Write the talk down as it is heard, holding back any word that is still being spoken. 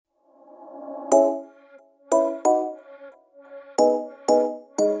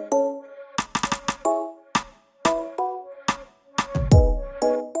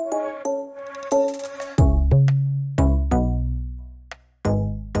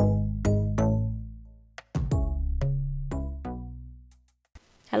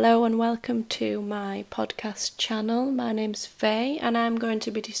Hello and welcome to my podcast channel. My name's Faye and I'm going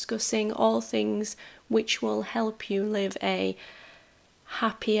to be discussing all things which will help you live a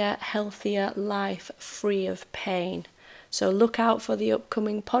happier, healthier life free of pain. So look out for the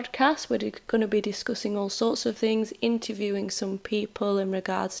upcoming podcast. We're going to be discussing all sorts of things, interviewing some people in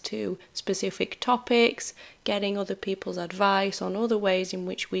regards to specific topics, getting other people's advice on other ways in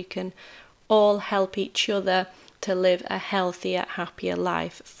which we can all help each other to live a healthier, happier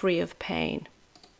life free of pain.